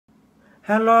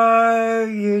Hello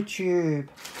YouTube.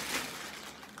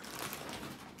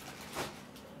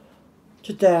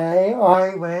 Today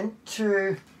I went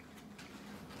to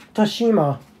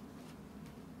Toshima.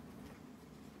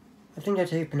 I think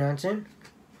that's how you pronounce it.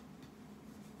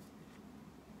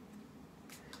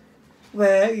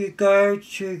 Where you go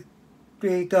to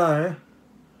get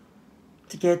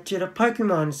to the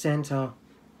Pokémon Center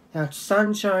at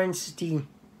Sunshine City.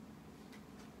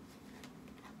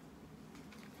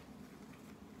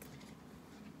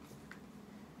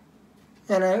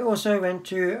 And I also went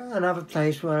to another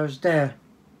place while I was there.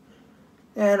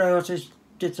 And I also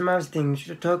did some other things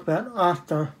to talk about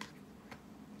after.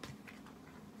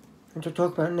 And to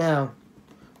talk about now.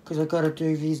 Because I gotta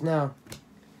do these now.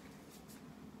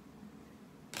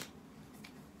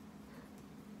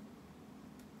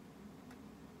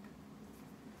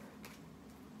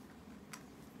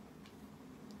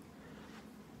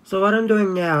 So what I'm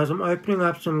doing now is I'm opening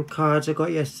up some cards I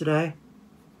got yesterday.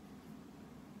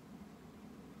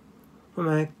 For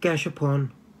my Gashapon.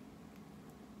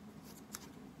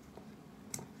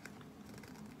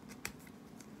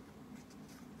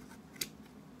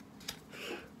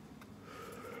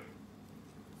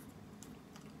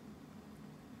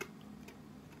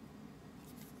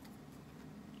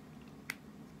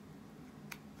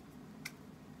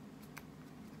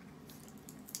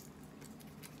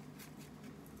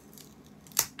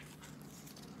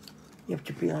 You have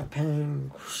to be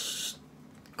paying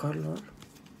quite a lot.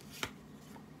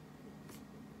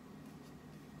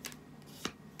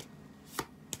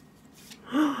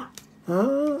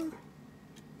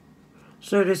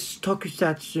 So this is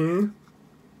Tokusatsu.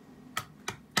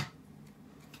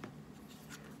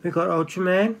 We got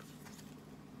Ultraman.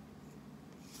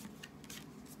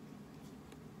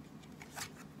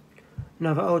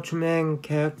 Another Ultraman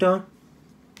character.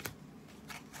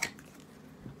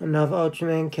 Another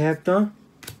Ultraman character.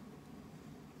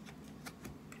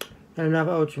 And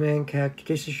another Ultraman character.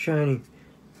 This is shiny.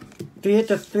 The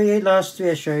last three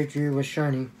I showed you were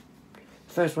shiny.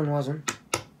 The first one wasn't.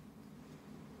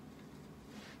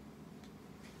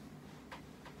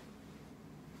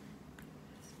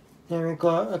 Then we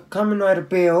got a Kamen Rider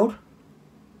build.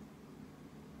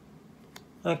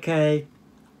 Okay,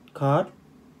 card.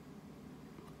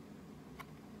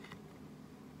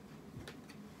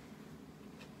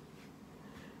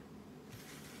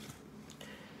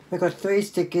 We got 3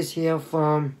 stickers here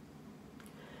from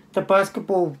the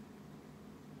basketball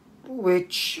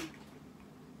which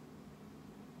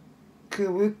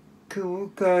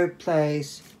Kuruko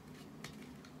plays.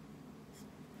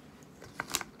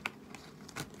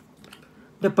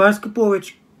 The basketball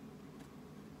which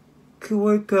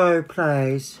Kuruko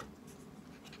plays.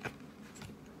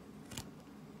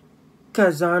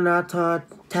 Kazanata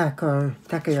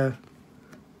Takayo.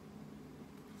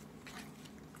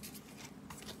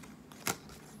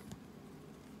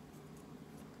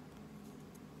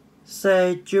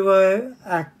 Seijiro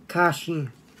Akashi.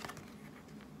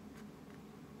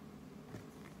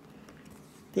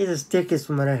 These are stickers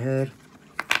from what I heard.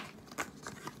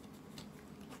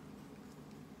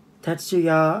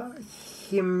 Tatsuya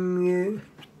Himuro.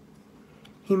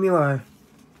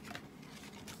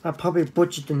 I probably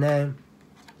butchered the name.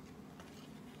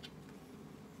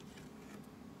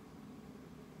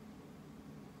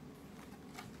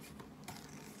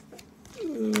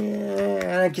 Yeah,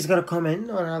 and I just got a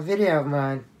comment on a video of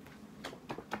mine.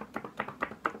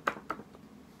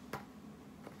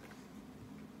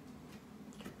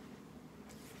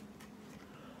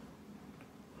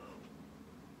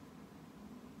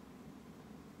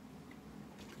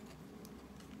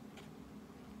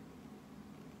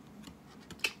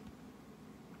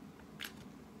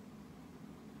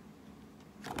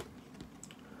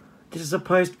 This is a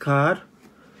postcard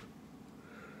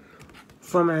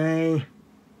from an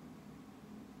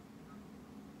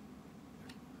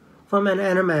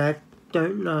anime I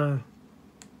don't know.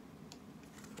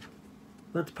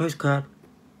 Not the postcard.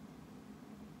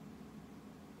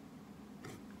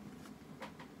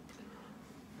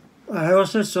 I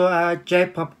also saw a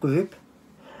J-pop group,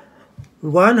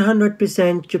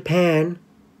 100% Japan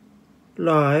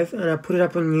live, and I put it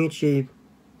up on YouTube.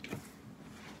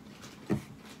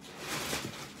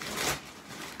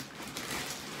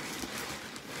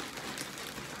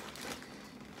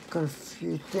 Got a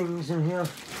few things in here.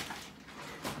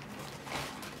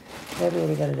 Maybe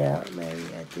I got it out. Maybe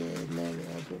I did. Maybe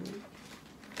I didn't.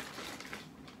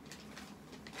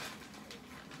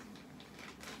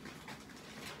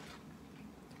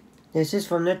 This is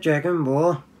from the Dragon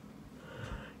Ball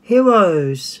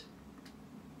Heroes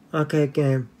arcade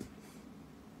game.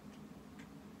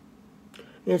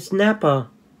 It's Nappa.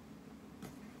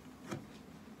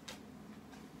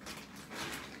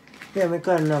 Yeah, we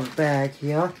got another bag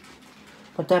here.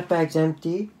 But that bag's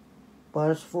empty.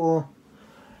 But it's for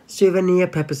souvenir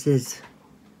purposes.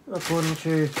 According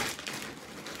to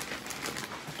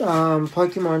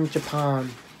Pokemon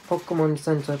Japan. Pokemon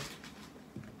Center.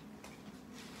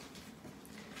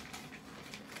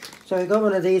 So we got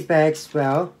one of these bags as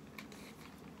well.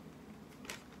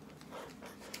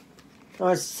 I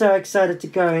was so excited to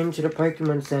go into the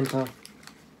Pokemon Center.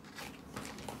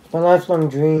 It's my lifelong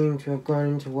dream to have gone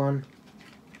into one.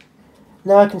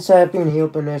 Now I can say I've been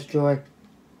healed by Nurse Joy.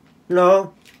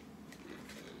 No.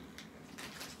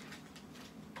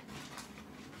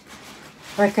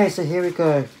 Okay, so here we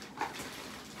go.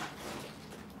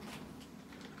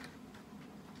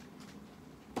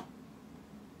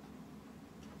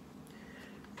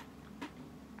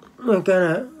 I'm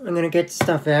gonna get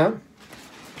stuff out.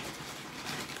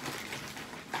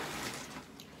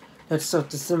 That's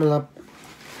sort of similar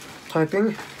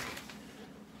typing.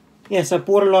 Yes, I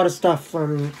bought a lot of stuff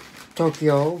from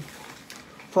Tokyo,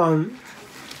 from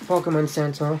Pokemon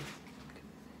Center.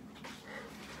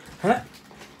 Huh?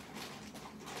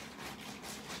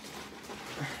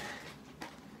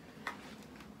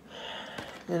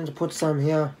 And to put some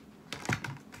here.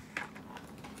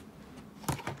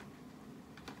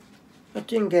 I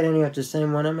didn't get any of the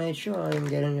same one. I made sure I didn't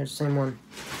get any of the same one.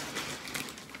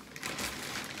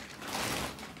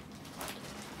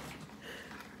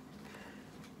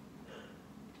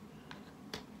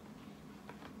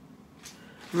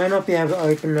 May not be able to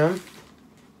open them.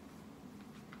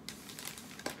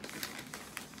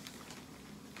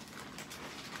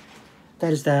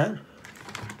 That is that.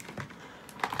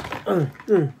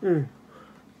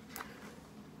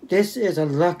 This is a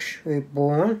luxury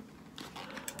ball.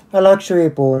 A luxury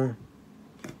ball.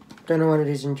 Don't know what it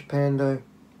is in Japan though.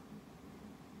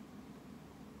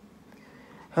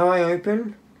 How I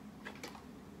open?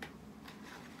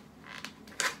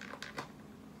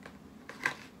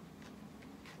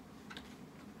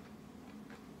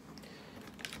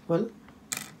 Well,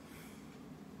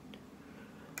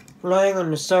 relying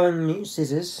on the sewing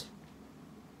scissors.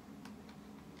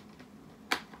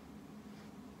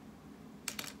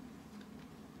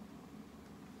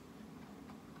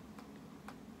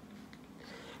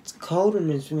 It's cold in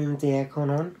this room with the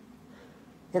aircon on.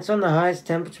 It's on the highest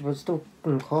temperature, but it's still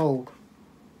cold.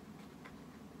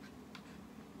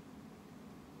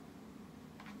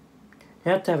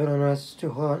 You have to have it on ice, it's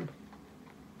too hot.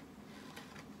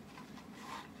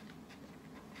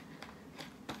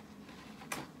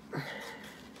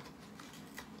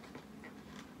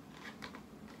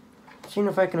 Seeing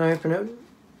if I can open it.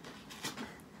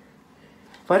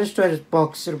 If I destroy this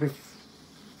box, it'll be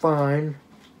fine.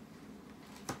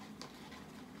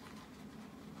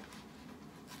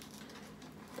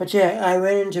 But yeah, I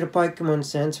went into the Pokemon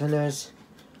Center and there's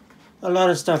a lot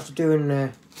of stuff to do in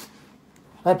there.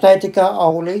 I played the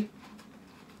Gaoli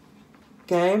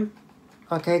game,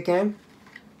 arcade game,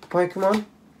 Pokemon.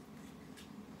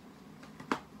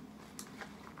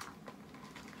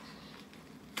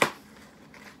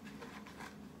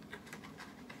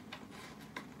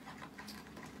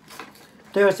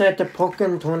 There was at the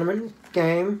Pokémon tournament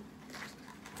game,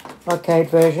 arcade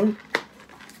version.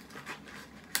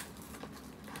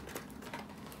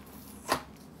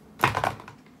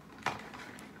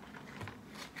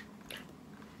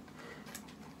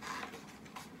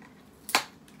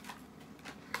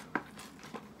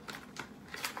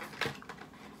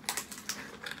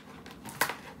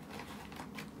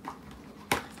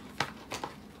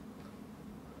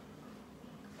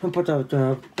 I put out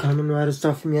the Kamen Rider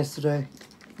stuff from yesterday.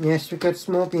 Yes, we got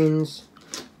small beans.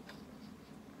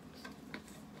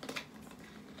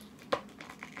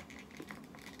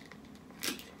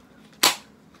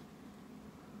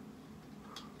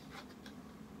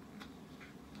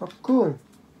 Oh, cool.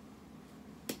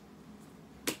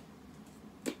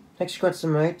 Actually got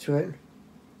some weight to it.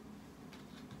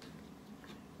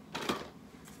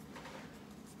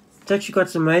 It's actually got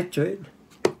some weight to it.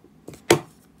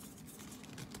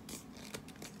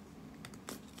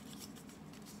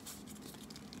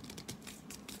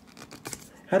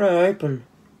 How do I open?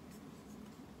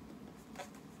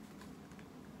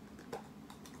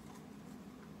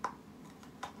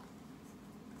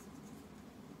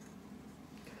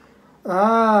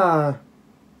 Ah,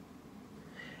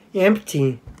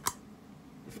 empty.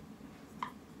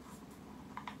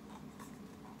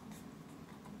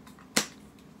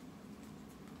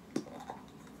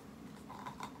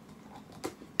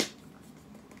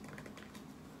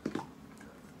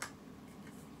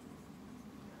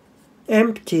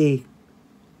 Empty.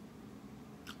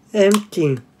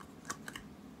 Empty.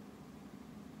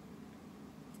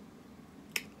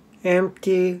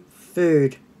 Empty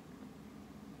food.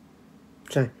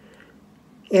 So,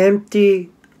 empty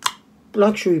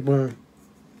luxury ball.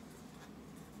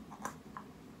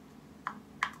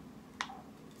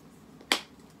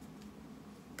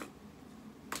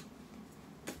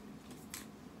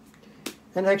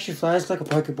 And actually flies like a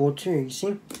Pokeball too, you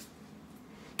see?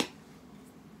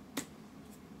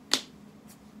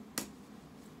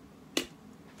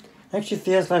 Actually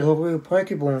feels like a real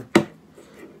Pokeball.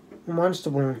 A Monster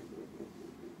Ball.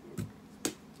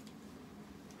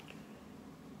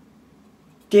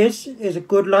 This is a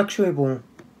good luxury ball.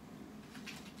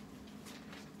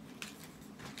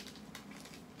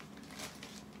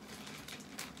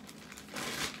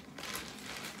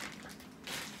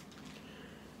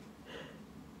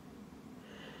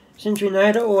 Since we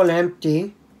know they're all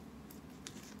empty,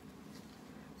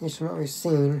 this is what we've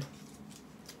seen.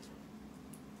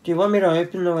 Do you want me to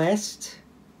open the rest?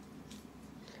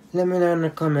 Let me know in the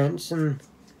comments, and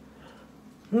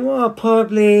well,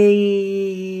 probably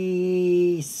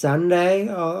Sunday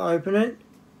I'll open it.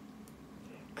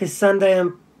 Because Sunday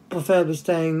I'm preferably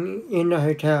staying in the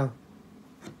hotel.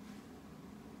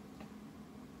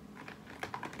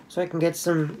 So I can get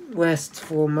some rest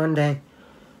for Monday,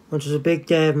 which is a big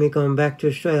day of me going back to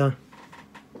Australia.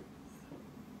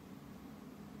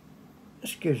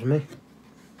 Excuse me.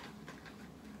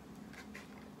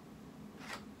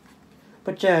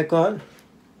 But yeah, I got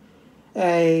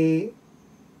a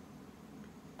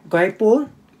great ball.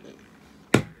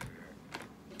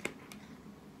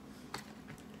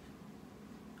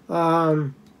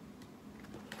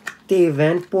 The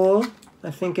event ball,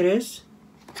 I think it is.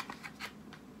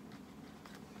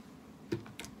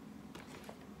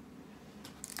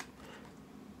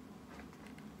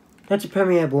 That's a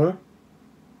Premier ball.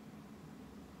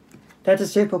 That's a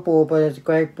Super Ball, but it's a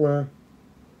great ball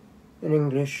in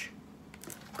English.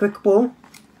 Quick Ball,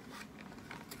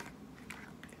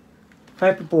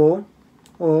 Hyper Ball,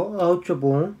 or Ultra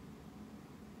Ball.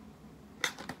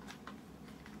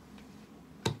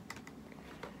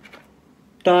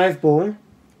 Dive Ball.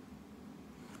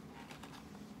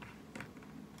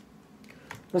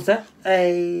 Was that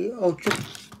a Ultra?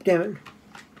 Damn it.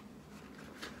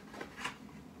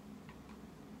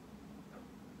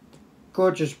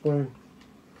 Gorgeous Ball.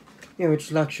 Yeah, which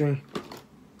is luxury.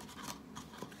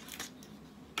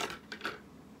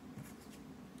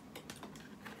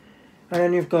 And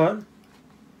then you've got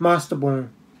Master Ball.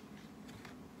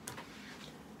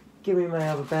 Give me my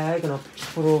other bag and I'll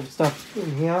put all the stuff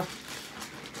in here.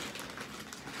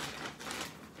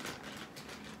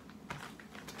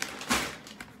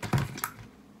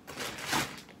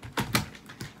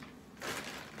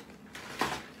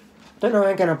 Don't know how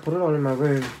I'm gonna put it all in my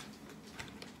room.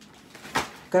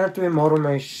 Gonna have to remodel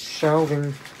my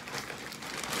shelving.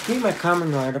 Keep my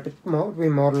common right up, but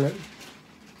remodel it.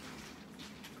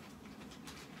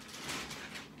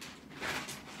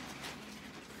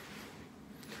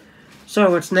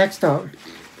 So what's next up?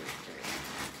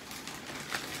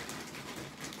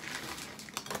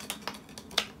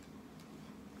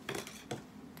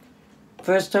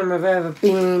 First time I've ever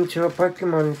been to a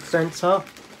Pokemon Center,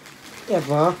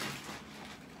 ever.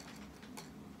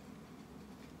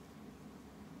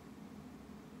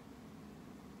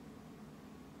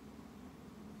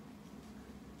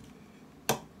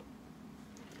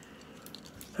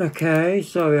 Okay,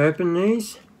 so we open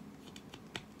these.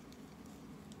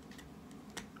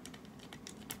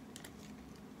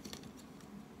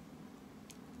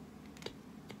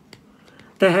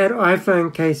 They had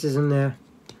iPhone cases in there.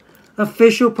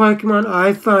 Official Pokemon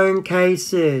iPhone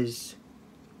cases.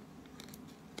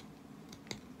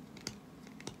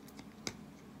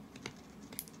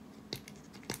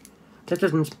 That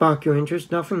doesn't spark your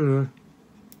interest, nothing will.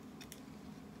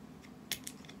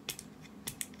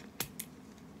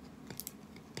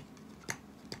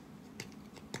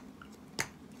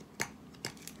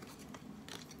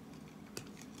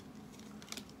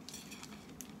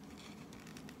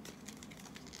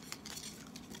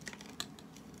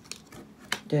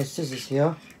 There's scissors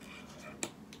here.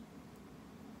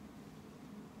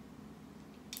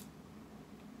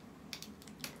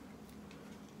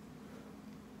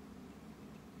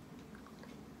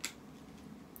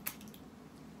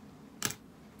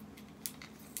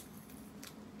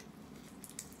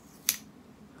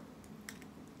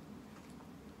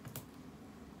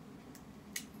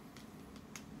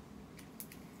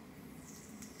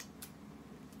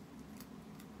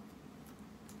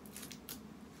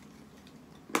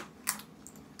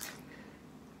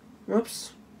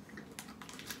 Whoops.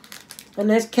 And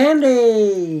there's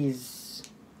candies.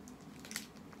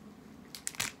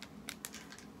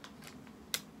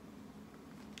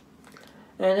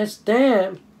 And a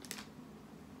stamp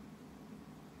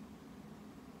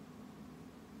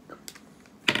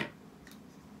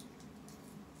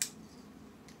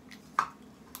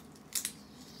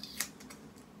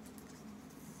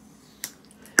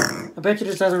I bet you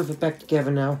this doesn't fit back together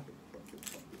now.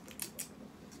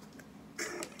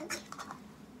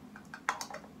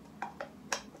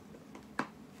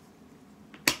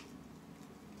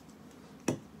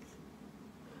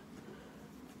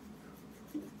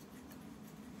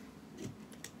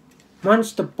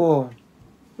 Monster ball.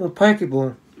 Or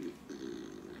Pokeball.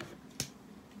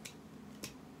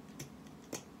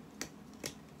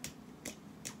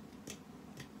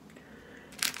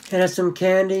 It has some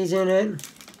candies in it.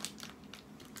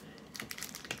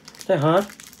 Is that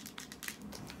hot?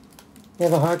 Yeah,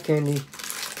 the hot candy.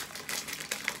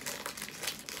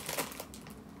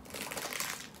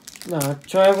 No,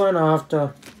 try one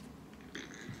after.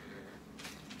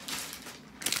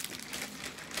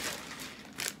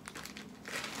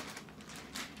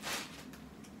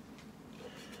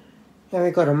 Yeah,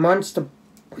 we got a monster.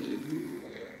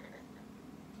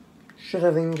 Should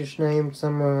have English name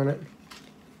somewhere on it.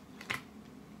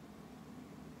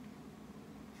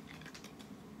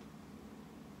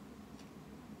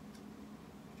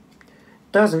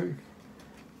 Doesn't.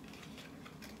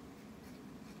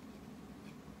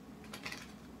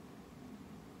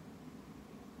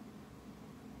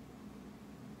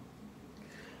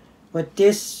 But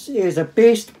this is a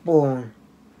beast ball.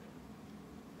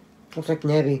 Looks like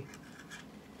Nebby.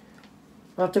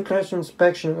 After closer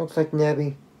inspection, it looks like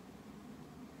Nebby.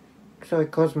 Sorry,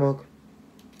 Cosmog.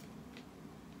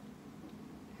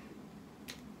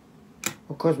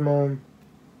 Or Cosmon.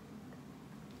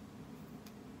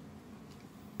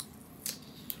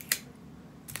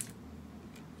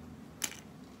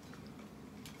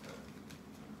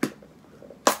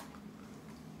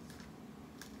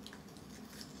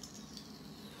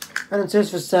 And it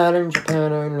says for sale in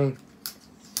Japan only.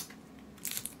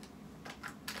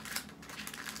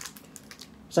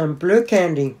 Some blue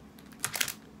candy.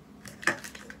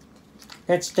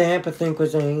 That stamp I think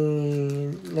was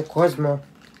in the Cosmo.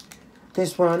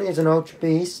 This one is an Ultra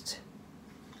Beast.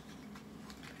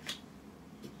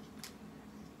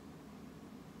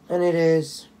 And it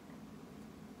is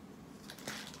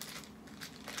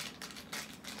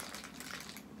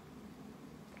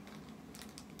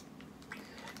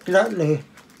Gluttony.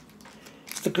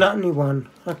 It's the Gluttony one.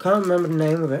 I can't remember the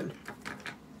name of it.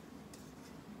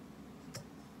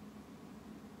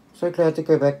 So glad to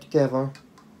go back together.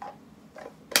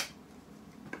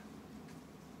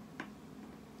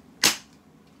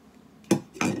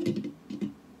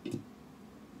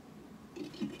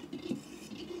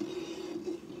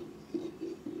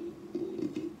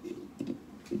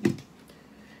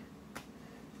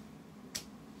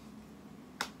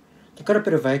 They've got a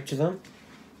bit of weight to them.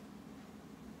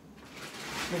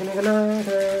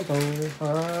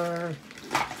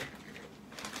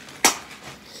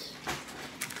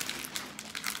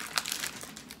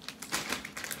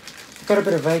 Got a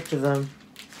bit of weight to them.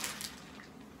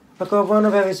 I got one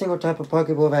of every single type of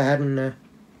Pokeball I had in there.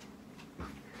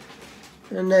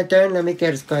 And they don't let me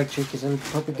get a Skytree because I'm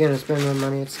probably going to spend my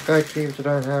money. It's Skytree which I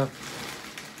don't have.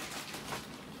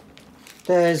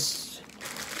 There's...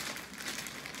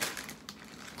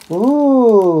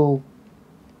 Ooh!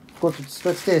 What's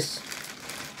this?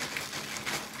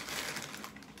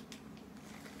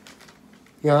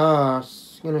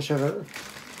 Yes, I'm going to show it.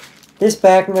 This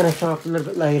bag I'm going to show off a little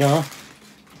bit later.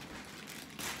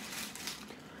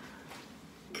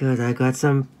 Because I got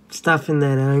some stuff in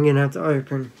there that I'm going to have to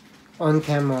open on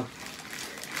camera.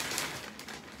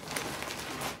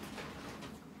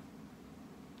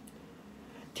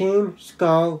 Team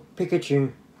Skull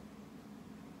Pikachu.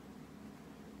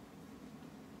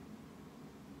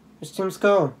 It's Team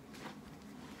Skull.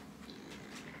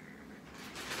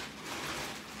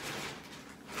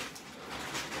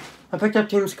 I picked up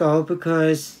Team Skull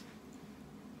because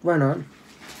why not?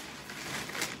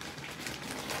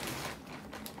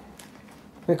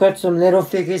 We got some little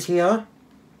figures here.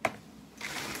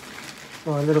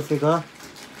 Oh, a little figure.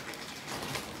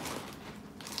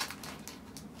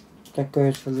 That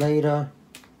goes for later.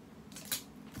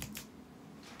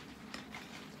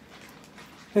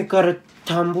 We got a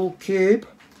Tumble Cube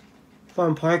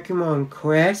from Pokemon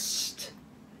Quest,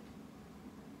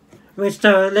 which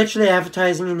they're literally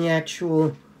advertising in the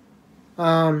actual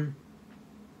Pokemon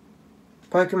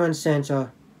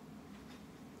Center.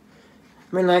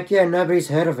 I mean, like, yeah, nobody's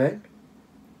heard of it.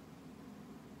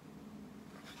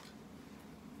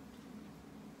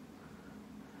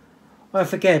 I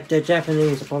forget, they're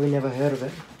Japanese, I probably never heard of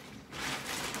it.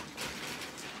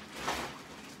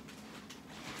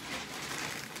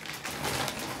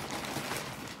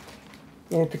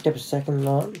 Yeah, I picked up a second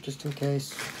lot, just in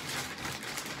case.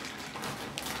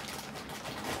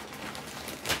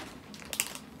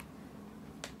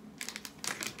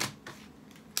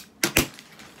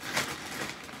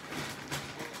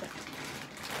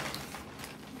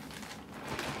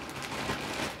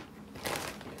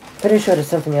 Pretty sure there's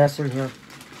something else in here.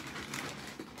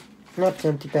 Not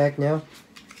an empty bag now.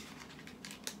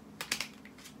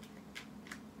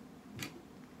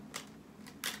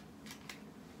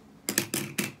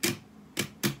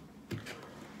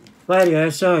 Radio,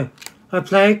 so I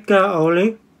played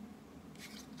Oli.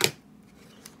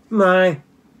 My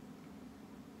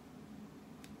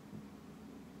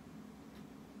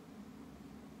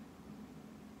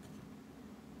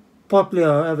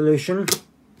popular evolution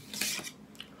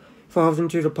evolved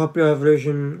into the popular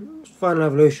evolution, final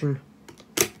evolution.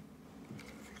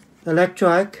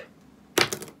 Electric.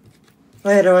 Oh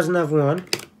yeah, there was another one.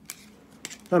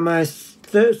 And my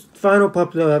final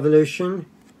popular evolution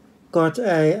got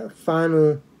a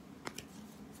final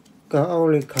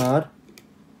Oli card.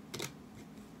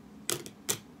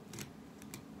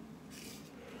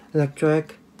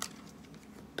 Electric.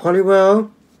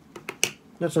 Poliwhirl.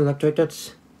 That's not electric,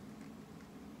 it's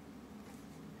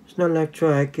not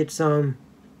electric, it's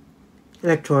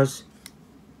Electros.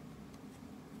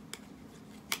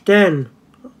 Then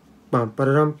bum ba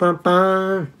dum bum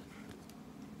bum.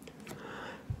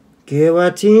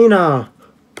 Giratina.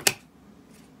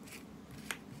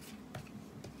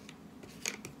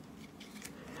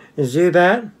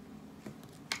 Zubat.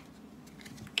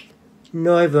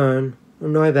 Noibat,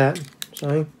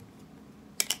 sorry.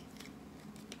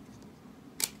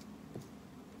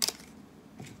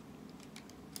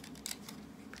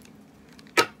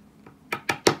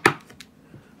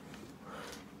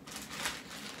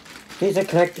 These are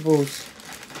collectibles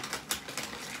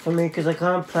for me because I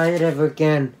can't play it ever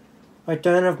again. I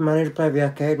don't have money to play the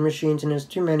arcade machines and there's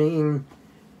too many in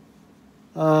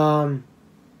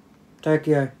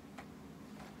Tokyo.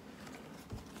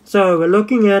 So we're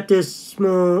looking at this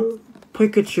small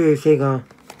Pikachu figure.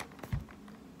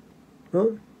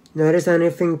 Oh, notice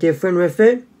anything different with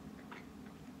it?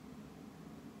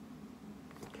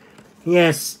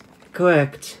 Yes,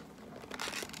 correct.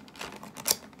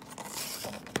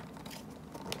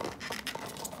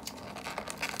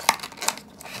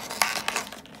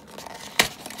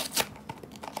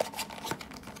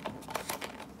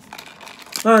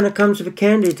 Oh, and it comes with a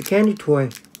candy. It's a candy toy.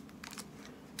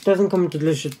 It doesn't come with the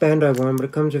delicious Bandai one, but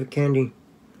it comes with a candy.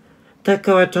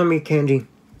 Takao Atomi candy.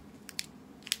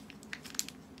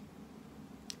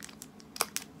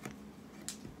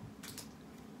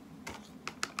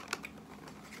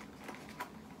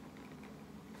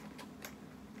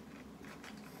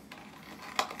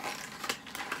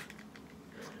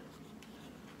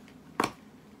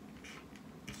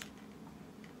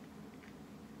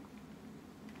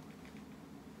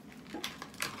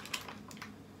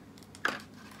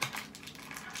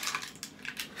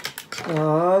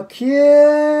 Oh,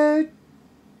 cute!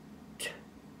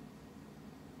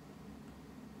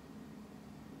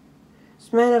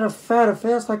 It's made out of fat. It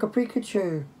feels like a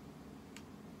Pikachu.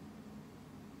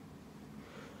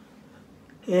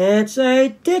 It's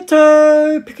a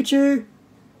Ditto Pikachu.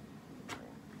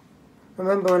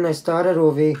 Remember when they started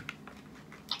all the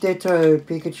Ditto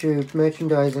Pikachu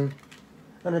merchandising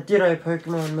and the Ditto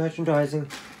Pokemon merchandising?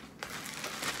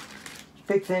 It's a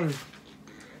big thing.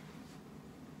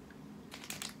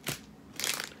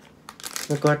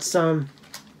 We've got some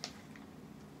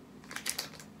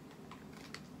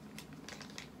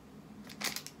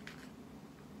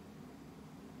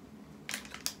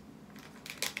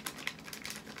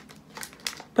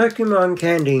Pokemon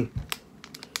candy,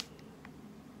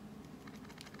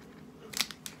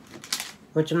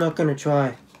 which I'm not going to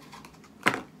try.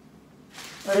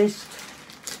 At least,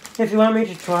 if you want me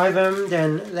to try them,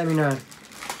 then let me know.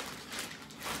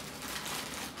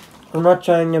 I'm not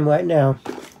trying them right now.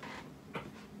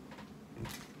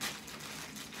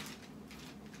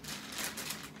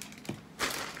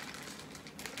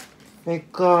 We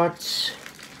got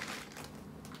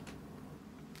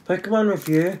Pokemon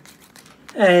Review,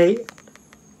 a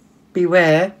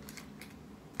Beware,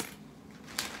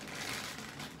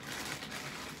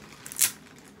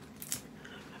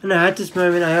 and now at this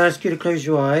moment I ask you to close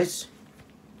your eyes.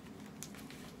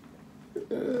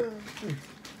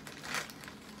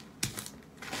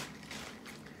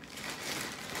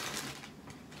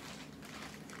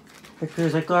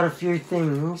 Because I got a few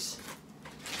things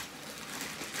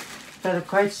that are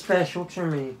quite special to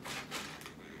me.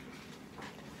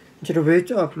 To the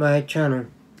root of my channel.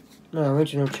 My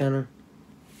original channel.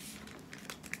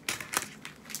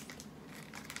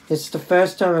 It's the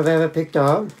first time I've ever picked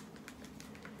up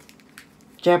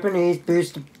Japanese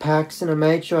booster packs, and I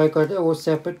made sure I got all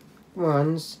separate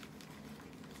ones.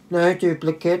 No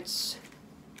duplicates.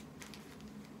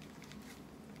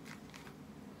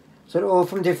 So they're all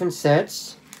from different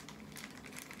sets.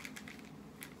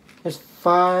 There's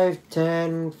 5,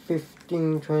 10,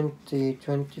 15, 20,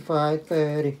 25,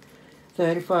 30,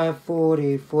 35,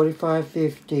 40, 45,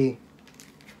 50,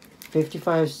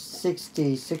 55,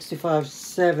 60, 65,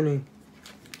 70.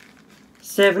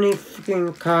 70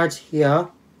 freaking cards here.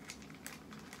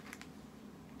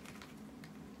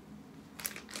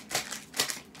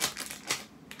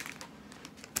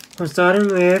 I'm starting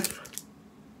with,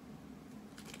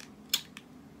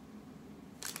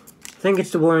 I think it's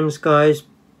the War in the Skies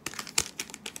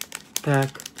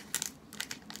pack.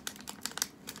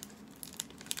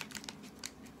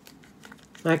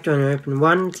 I'm going to open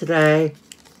one today.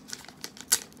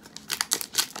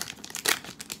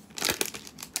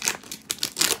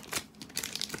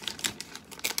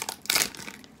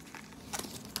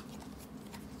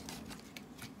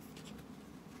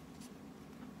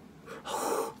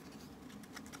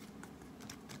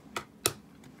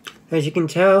 As you can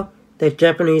tell, they're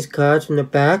Japanese cards from the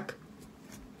back.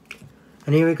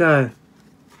 And here we go.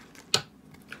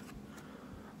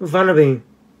 Vannaby.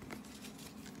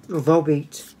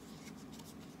 Volbeat.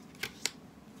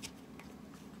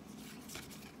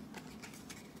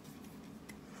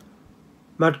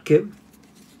 Mudkip.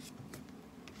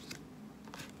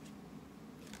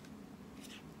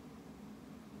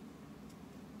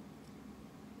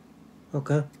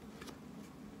 Okay.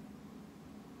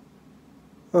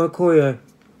 Koyo.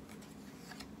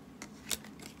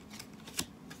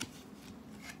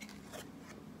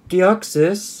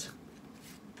 Deoxys.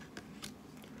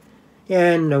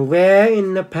 And the rare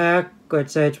in the pack, I'd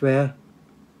say it's rare.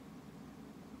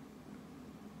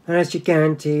 And as you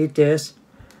guaranteed this,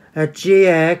 a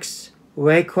GX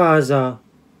Rayquaza.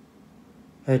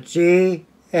 A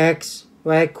GX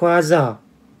Rayquaza.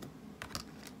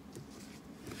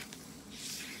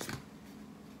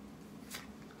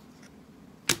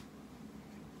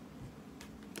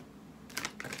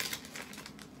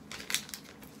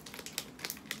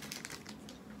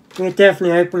 We're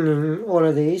definitely opening all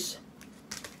of these.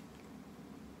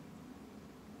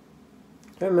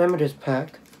 I don't remember this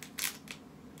pack.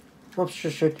 Oops,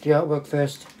 just show the artwork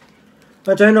first.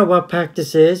 I don't know what pack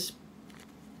this is.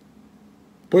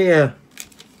 But yeah.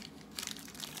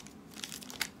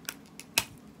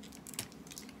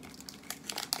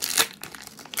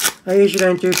 I usually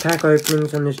don't do pack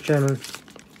openings on this channel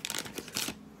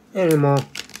anymore.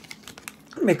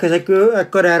 Because I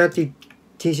got out of the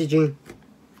TCG.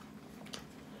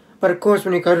 But of course,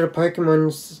 when you go to the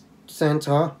Pokemon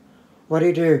Center, what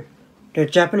do? They're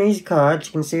Japanese cards,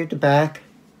 you can see at the back.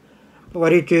 But what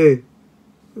do?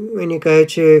 When you go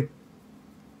to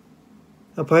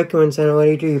a Pokemon Center, what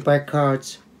do? You buy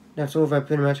cards. That's all they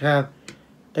pretty much have.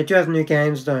 They do have new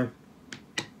games though.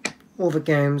 All the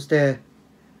games there.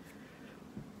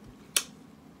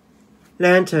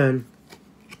 Lantern.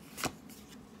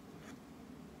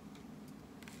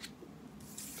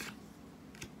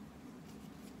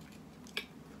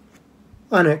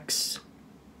 Onyx.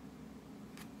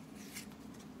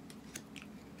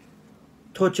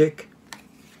 Torchic.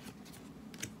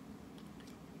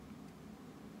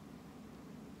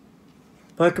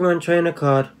 Pokemon Trainer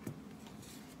card.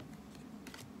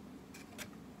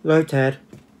 Lotad.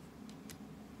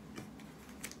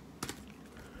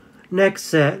 Next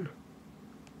set.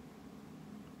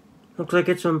 Looks like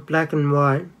it's on black and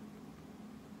white.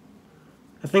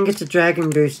 I think it's a Dragon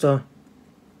Booster.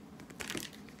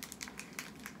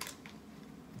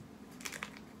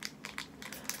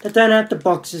 They don't have the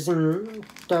boxes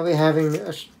that we have in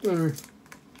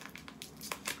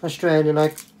Australia,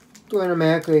 like or in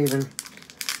America even.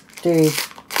 The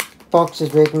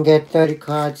boxes where you can get 30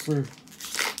 cards and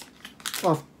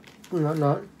off and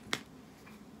whatnot.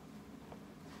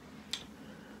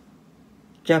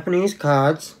 Japanese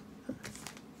cards.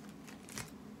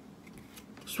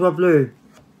 Swablu.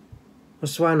 Or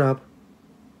Swinub.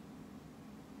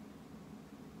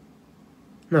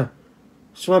 No.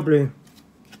 Swablu.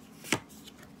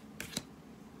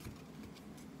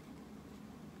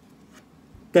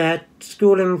 That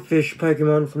schooling fish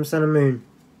Pokemon from Sun and Moon.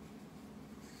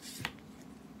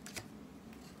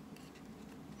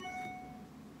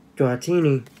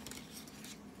 Dratini.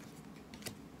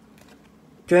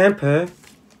 Dramper.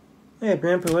 Yeah,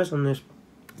 Dramper was on this.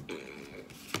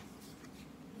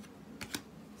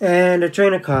 And a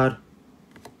trainer card.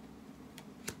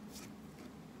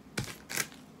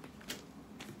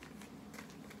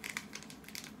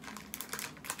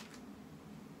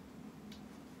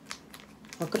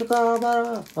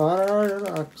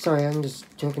 Sorry, I'm just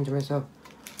talking to myself.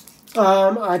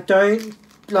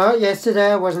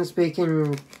 Yesterday I wasn't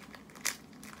speaking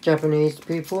Japanese to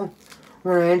people.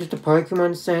 When I entered the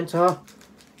Pokemon Center,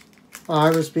 I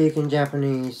was speaking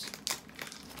Japanese.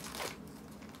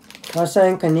 I was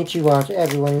saying konnichiwa to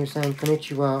everyone who's saying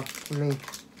konnichiwa to me.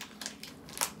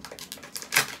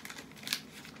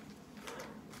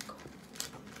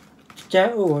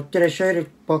 Oh, did I show you the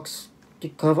box, the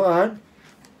cover art?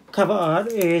 Cover art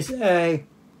is a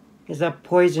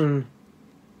poison.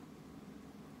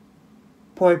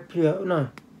 Poipo.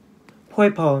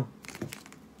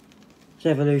 It's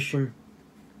evolution.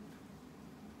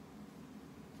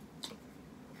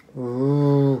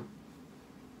 Ooh.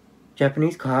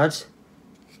 Japanese cards.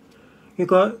 You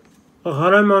got a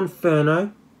Hollow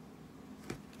Monferno.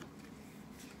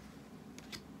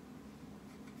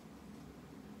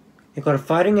 You got a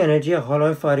Fighting Energy, a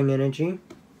Hollow Fighting Energy.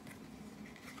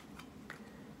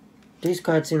 These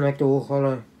cards seem like they're all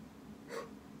hollow.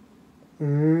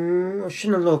 I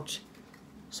shouldn't have looked.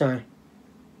 Sorry.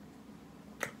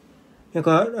 You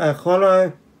got a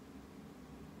hollow.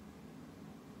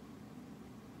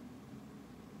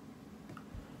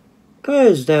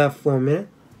 Goes there for a minute.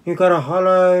 You got a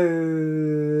hollow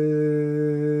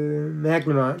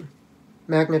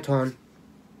Magneton.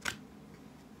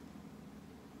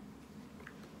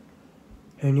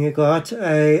 And you got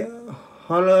a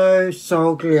hollow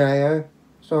Solgaleo.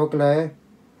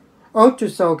 Ultra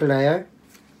Solgaleo.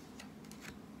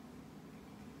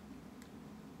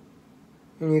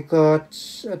 And you got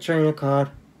a trainer card,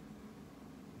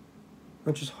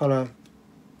 which is hollow.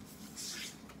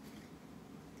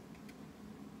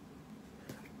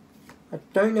 I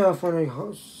don't know if one of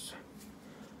those.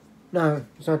 No,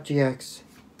 it's not GX.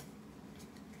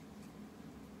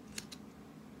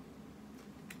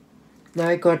 Now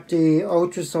I got the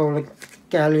Ultra Solar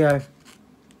Galio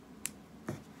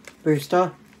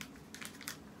booster.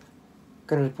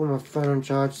 Gonna put my phone on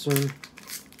charge soon,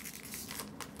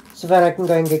 so that I can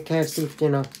go and get KFC for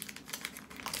dinner.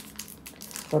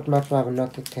 I'd much rather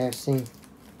not get KFC.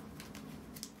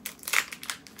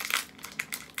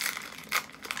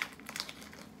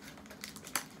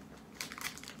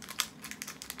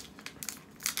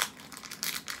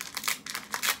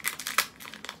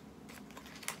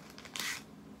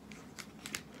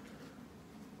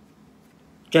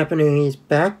 Japanese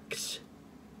backs.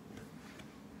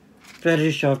 Better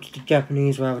to show it to the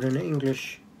Japanese rather than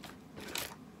English.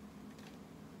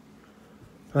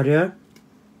 Audio.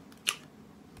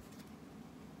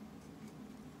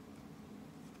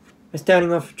 We're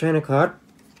starting off with trainer card.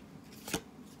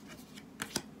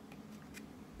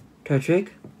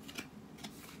 Torchic.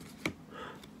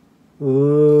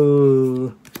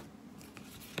 Ooh.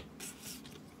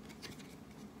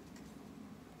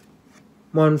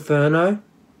 Monferno.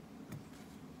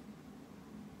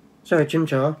 Sorry,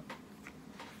 Chimchar.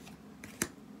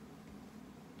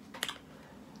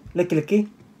 Licky.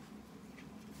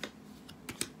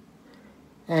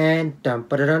 And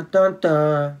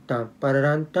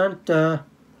dum-ba-da-dum-dum-dum.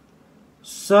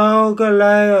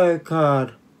 Solgaleo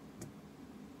card.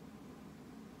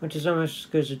 Which is almost as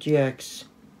good as a GX.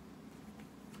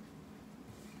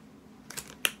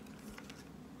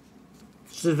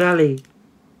 Savali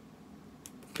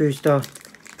booster.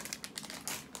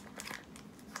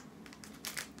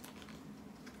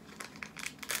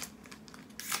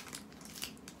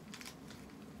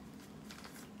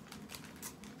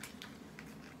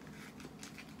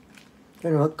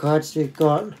 Don't know what cards you've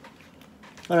got.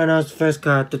 I don't know, it's the first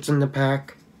card that's in the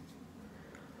pack.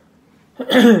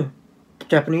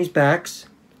 Japanese backs.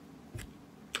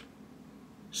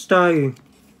 Staryu.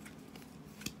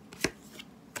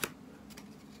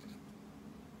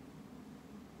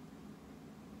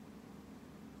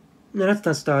 No, that's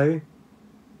not Staryu.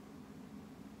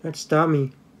 That's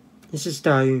Starmie. This is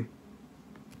Staryu.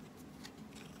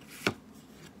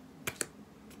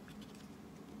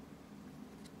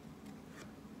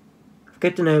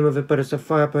 Forget the name of it, but it's a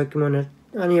fire Pokemon that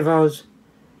only evolves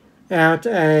out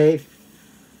a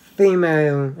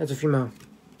female. It's a female.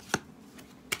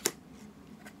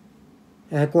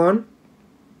 Agwan?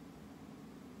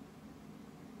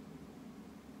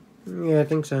 Yeah, I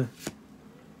think so.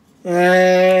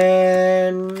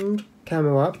 And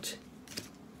Camerupt.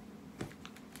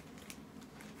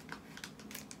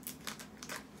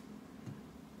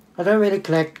 I don't really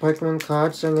collect Pokemon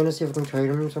cards, so I'm gonna see if I can trade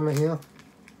them somewhere here.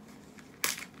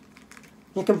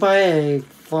 You can buy a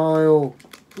foil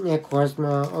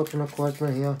Quasma, alternate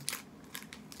Quasma here.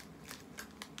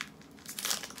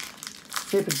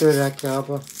 Keep it good at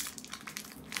Caliber.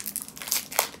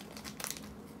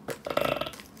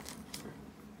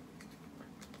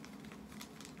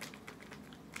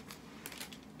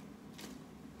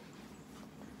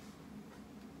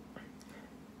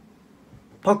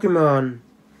 Pokémon,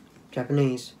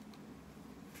 Japanese.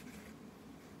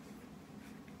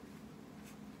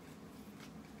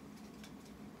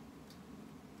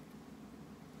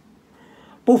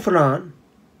 Buffalon.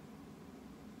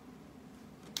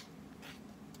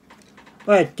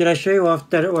 Wait, did I show you off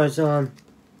that it was a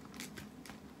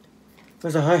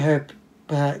Ho-Ho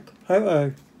pack?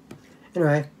 Ho-Oh.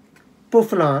 Anyway,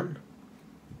 Buffalon.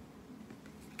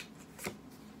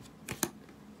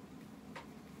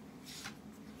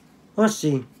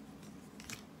 Horsey.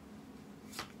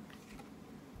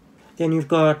 Then you've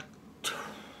got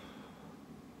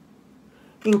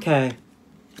Inkay.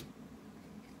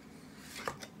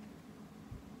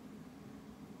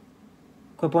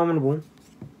 Abominable.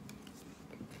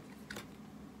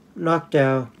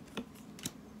 Knockdown.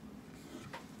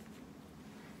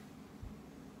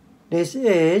 This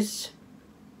is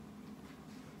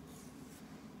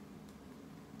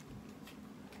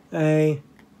a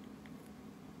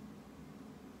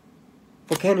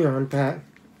Pokémon pack.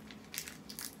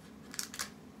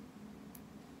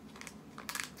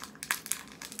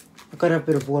 I gotta have a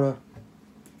bit of water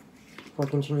before I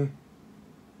continue.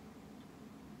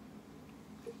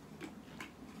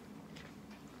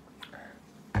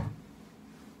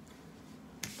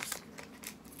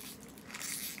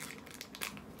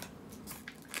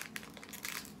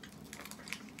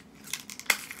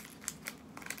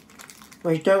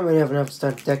 Well, you don't really have enough to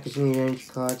start a deck because you need energy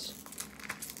cards.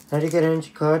 How do you get energy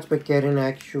cards? By getting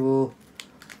actual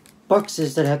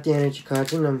boxes that have the energy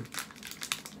cards in them.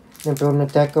 And building a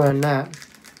deck around that.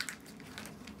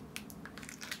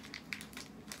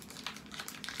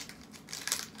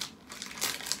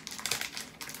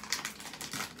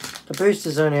 The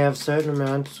boosters only have certain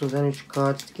amounts of energy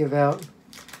cards to give out.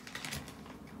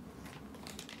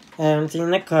 I haven't seen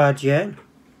the cards yet.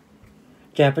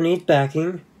 Japanese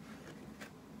backing.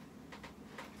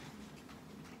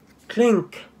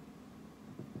 Clink.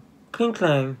 Clink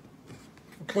clang.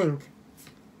 Clink.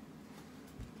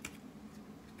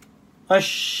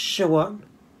 What?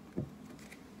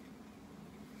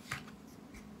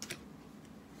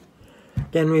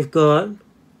 Then we've got,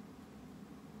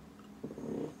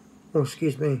 oh,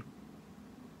 excuse me.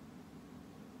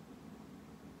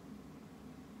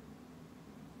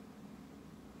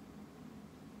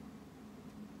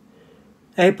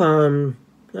 Apalm's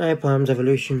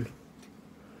evolution.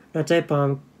 No, it's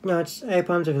Apalm. No, it's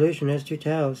Apalm's evolution. There's two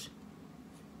tails.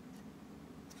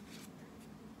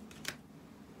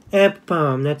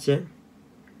 Apalm, that's it.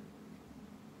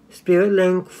 Spirit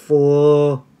Link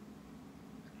for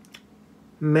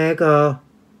Mega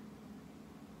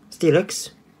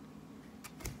Steelix.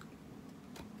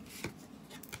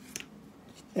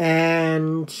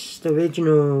 And the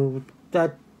original,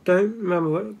 that don't remember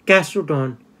what,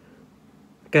 Gastrodon.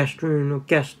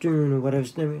 Gastroon or whatever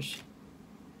his name is.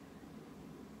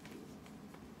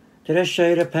 Did I show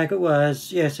you the pack it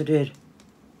was? Yes, I did.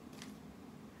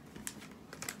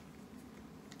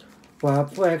 Well,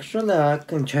 for extra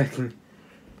luck, I'm joking.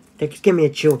 Just give me a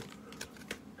chill.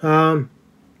 Ultra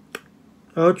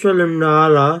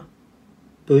Lunala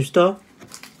booster.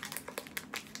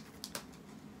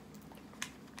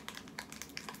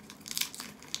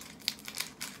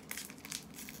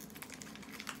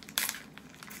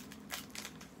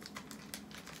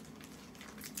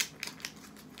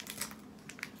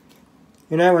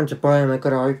 You know when to buy them, I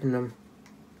gotta open them.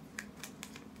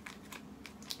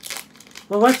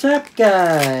 Well, what's up,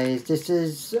 guys? This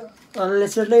is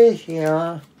Unlistenedly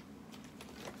here.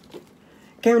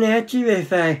 Coming at you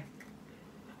with a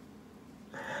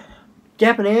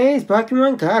Japanese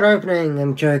Pokemon card opening.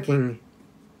 I'm joking.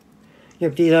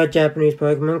 Yep, these are Japanese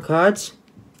Pokemon cards.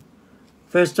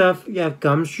 First off, you have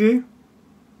Gumshoe.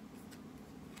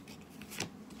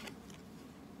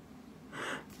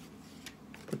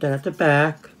 Put that at the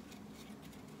back.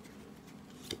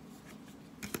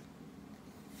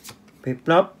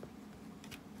 Piplup.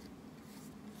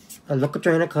 A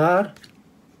Look-A-Trainer card.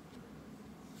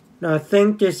 Now I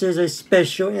think this is a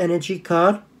special energy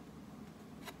card.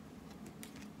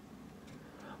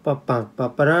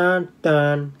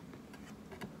 Ba-ba-ba-ba-dun-dun.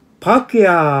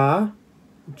 Palkia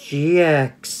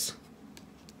GX.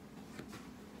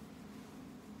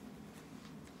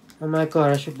 Oh my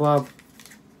god, I should Bob.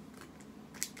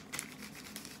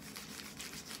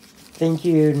 Thank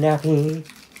you, Nappy.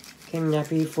 King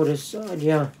Nappy, for this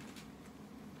idea.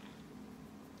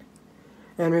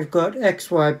 And we've got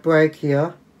XY break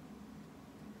here.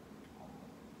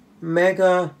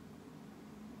 Mega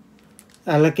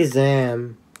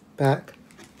Alakazam back.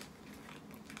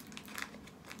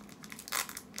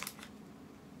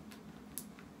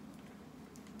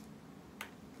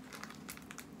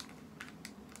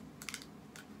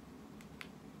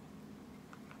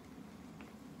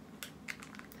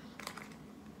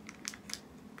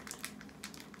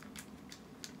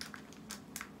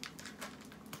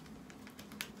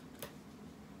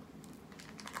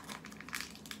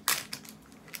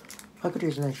 I could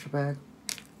use an extra bag.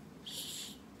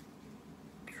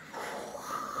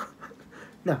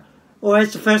 No.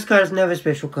 Always the first card is never a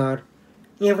special card.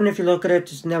 Even if you look at it,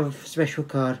 it's never a special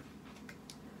card.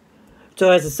 It's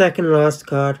always the second last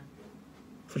card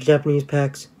for the Japanese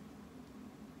packs.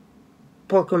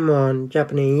 Pokémon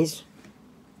Japanese.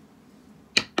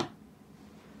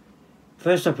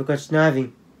 First up, we've got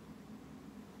Snivy.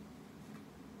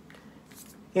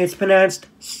 It's pronounced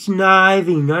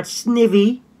Snivy, not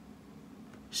Snivy.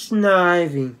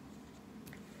 Snivy.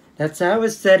 That's how it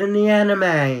was said in the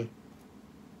anime.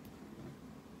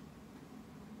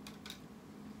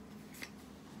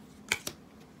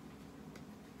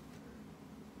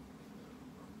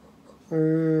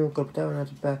 Oh, gotta put that one out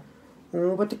the back.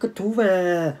 Oh, but the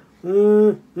Katuva.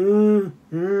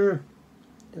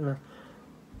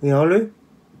 Riolu.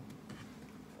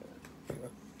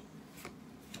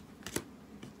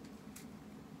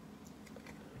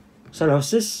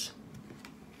 Solosis.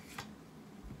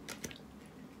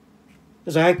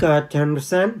 Zygarde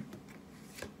 10%.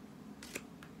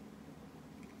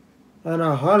 And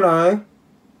a holo.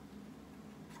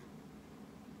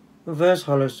 Reverse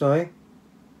holo, sorry.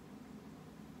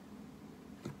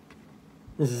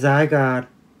 Zygarde.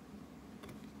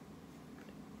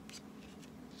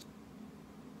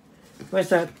 Where's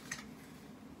that?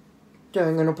 Yeah,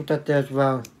 I'm gonna put that there as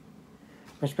well.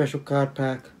 My special card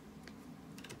pack.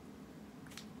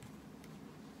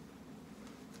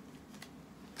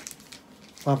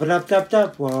 Wop it up, tap,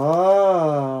 tap.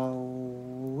 Whoa.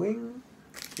 Wing.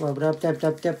 Wop it up, tap,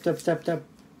 tap, tap, tap, tap, tap.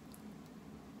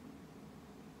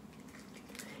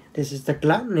 This is the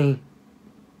Gluttony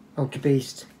Ultra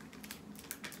Beast.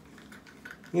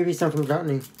 Maybe something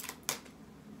Gluttony.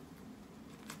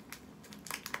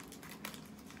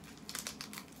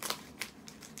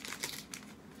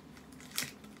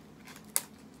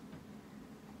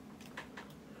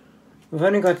 We've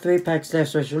only got 3 packs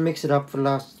left, so I should mix it up for the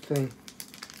last 3.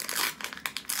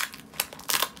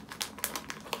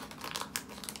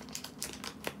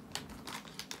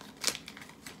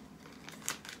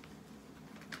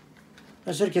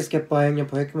 I should just get buying your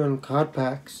Pokemon card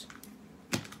packs.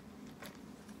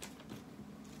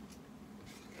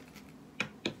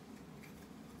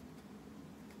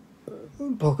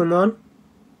 Pokemon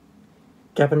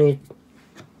Japanese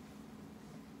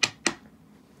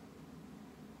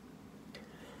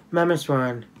Mammoth.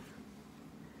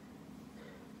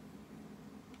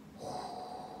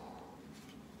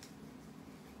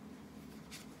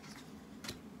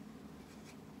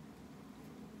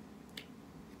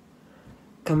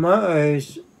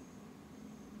 Komodo's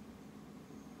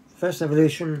first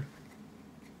evolution.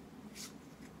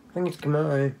 I think it's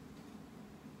Komodo.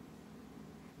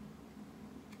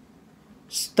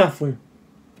 Stuffle.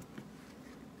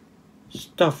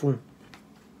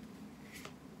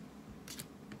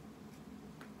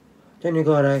 Then you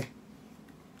got a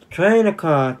trainer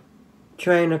card.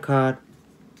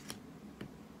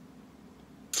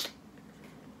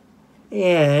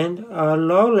 And a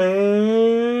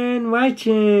Alolan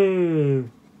Raichu.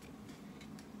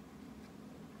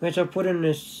 Which I put in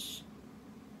this.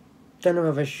 Don't know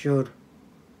if I should.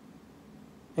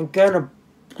 I'm gonna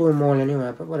glue them all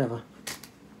anyway, but whatever.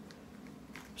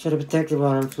 Should have protected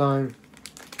while I'm flying.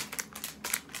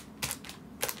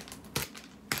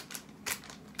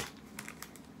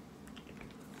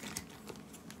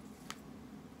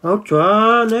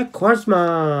 Ultra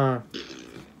Necrozma.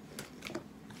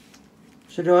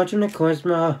 So the Ultra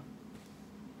Necrozma,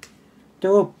 they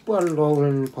were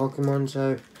Alolan Pokemon,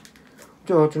 so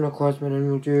do Ultra Necrozma, and then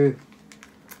we'll do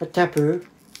a Tapu,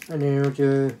 and then we'll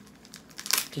do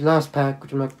the last pack,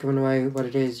 which I'm not giving away what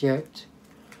it is yet.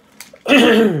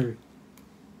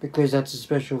 Because that's a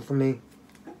special for me.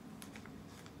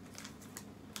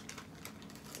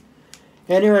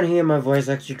 Anyone hear my voice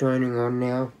actually joining on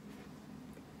now?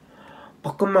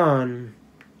 Pokemon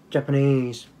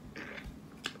Japanese.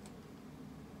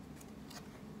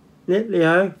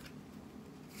 Leo.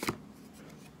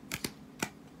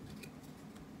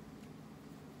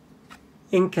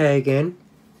 Inkay again.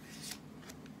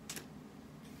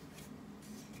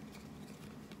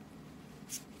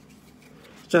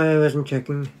 Sorry, I wasn't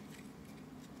checking.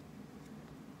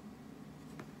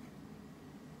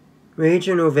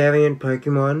 Regional variant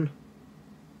Pokemon.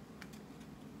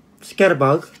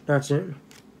 Scatterbug, that's it.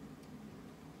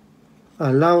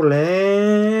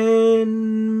 Alolan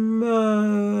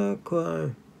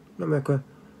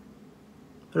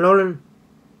Alolan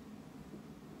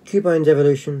Cubine's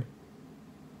evolution.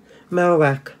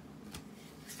 Marowak.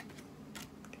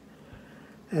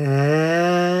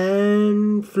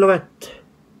 And Floette.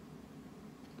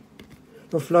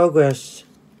 Or Flowgrass.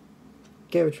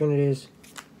 forget which one it is.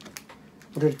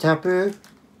 We'll do the Tapu.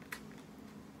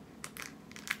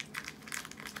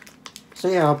 So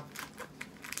yeah,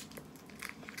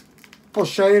 I'll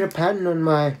show you the pattern on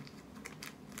my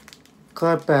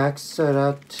card backs so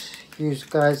that you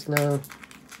guys know,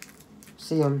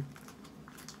 see them.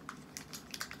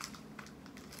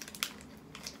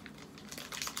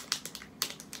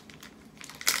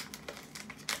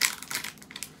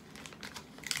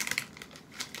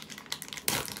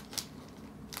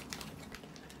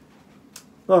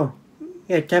 Oh,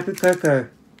 yeah, Tapu Koko.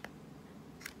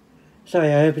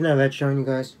 Sorry, I hope now that's showing you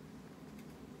guys.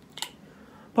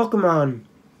 Pokémon.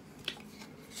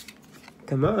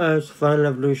 Komodo's Final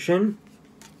Evolution.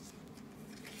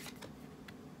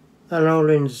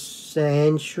 Alolan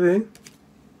Sandshrew.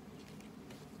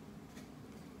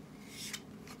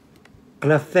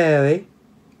 Clefairy.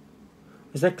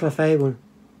 Is that Clefable?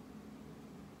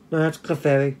 No, that's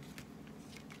Clefairy.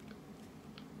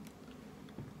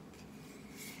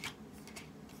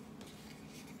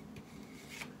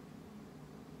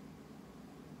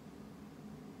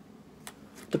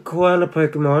 The Koala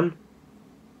Pokemon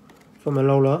from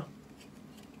Alola.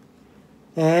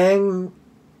 And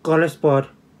Gollispod.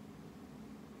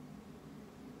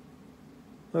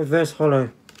 Reverse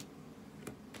Hollow.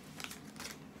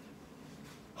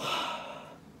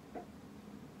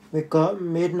 We got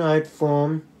Midnight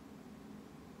Form.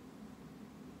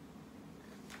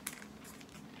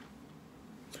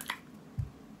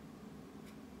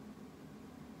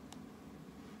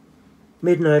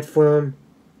 Midnight Form.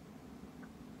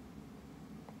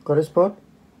 Got a spot?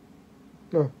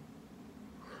 No.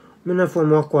 Midnight Form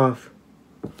Walkwaf.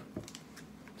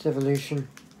 It's evolution.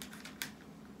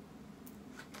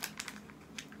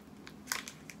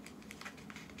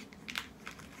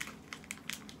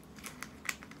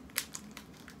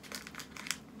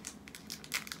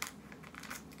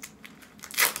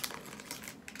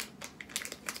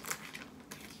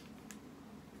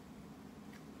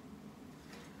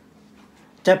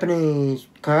 Japanese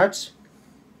cards.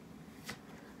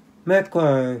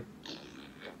 Murkrow.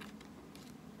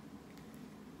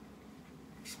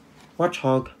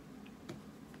 Watchhog.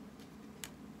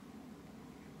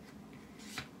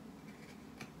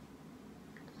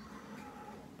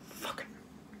 Fucking.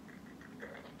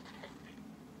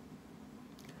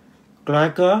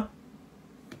 Gligar.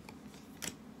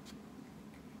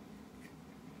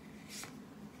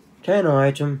 Turn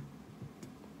item.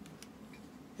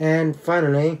 And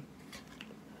finally,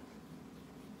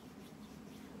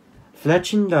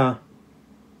 Fletchinder.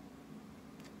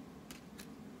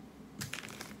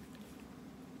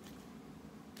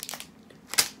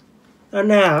 And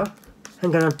now, I'm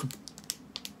going to have to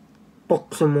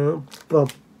box them all,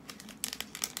 well,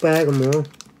 bag them all.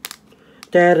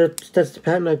 That's the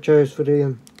pattern I chose for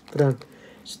the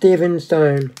Steven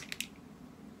Stone.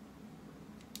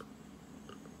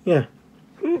 Yeah.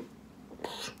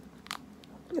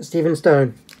 Steven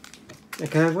Stone.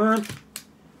 Okay, everyone.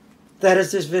 That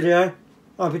is this video.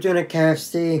 I'll be doing a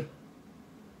KFC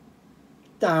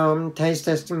taste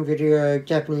testing video,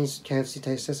 Japanese KFC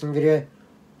taste testing video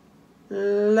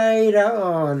later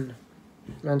on.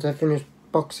 Once I finish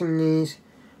boxing these,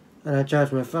 and I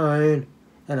charge my phone,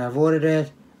 and I've ordered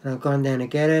it, and I've gone down to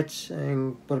get it,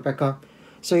 and put it back up.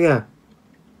 So yeah.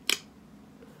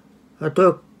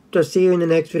 I'll see you in the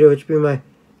next video, which will be my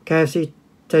KFC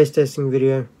taste testing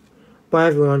video. Bye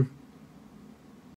everyone.